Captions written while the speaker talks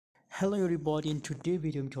Hello everybody, in today's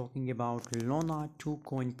video I'm talking about Luna2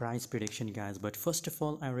 coin price prediction guys. But first of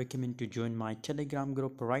all, I recommend to join my Telegram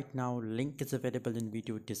group right now. Link is available in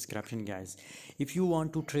video description guys. If you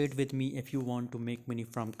want to trade with me, if you want to make money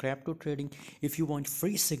from crypto trading, if you want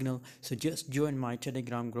free signal, so just join my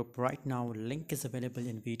Telegram group right now. Link is available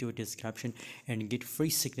in video description and get free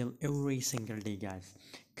signal every single day guys.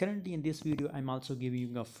 Currently in this video I'm also giving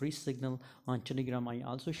you a free signal on Telegram. I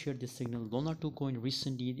also shared this signal. Luna2 coin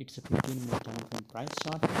recently it's a 15-minute time frame price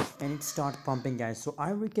chart and it start pumping guys. So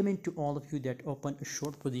I recommend to all of you that open a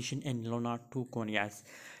short position in Luna2 coin guys.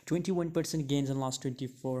 21% gains in last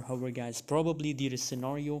 24 hours guys. Probably there is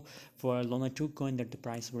scenario for Luna2 coin that the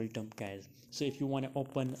price will dump guys. So if you want to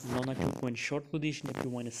open Luna2 coin short position, if you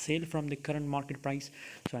want to sell from the current market price,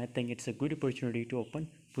 so I think it's a good opportunity to open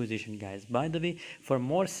position guys. By the way, for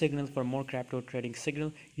more signals, for more crypto trading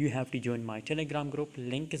signal, you have to join my Telegram group.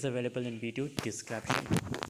 Link is available in video description.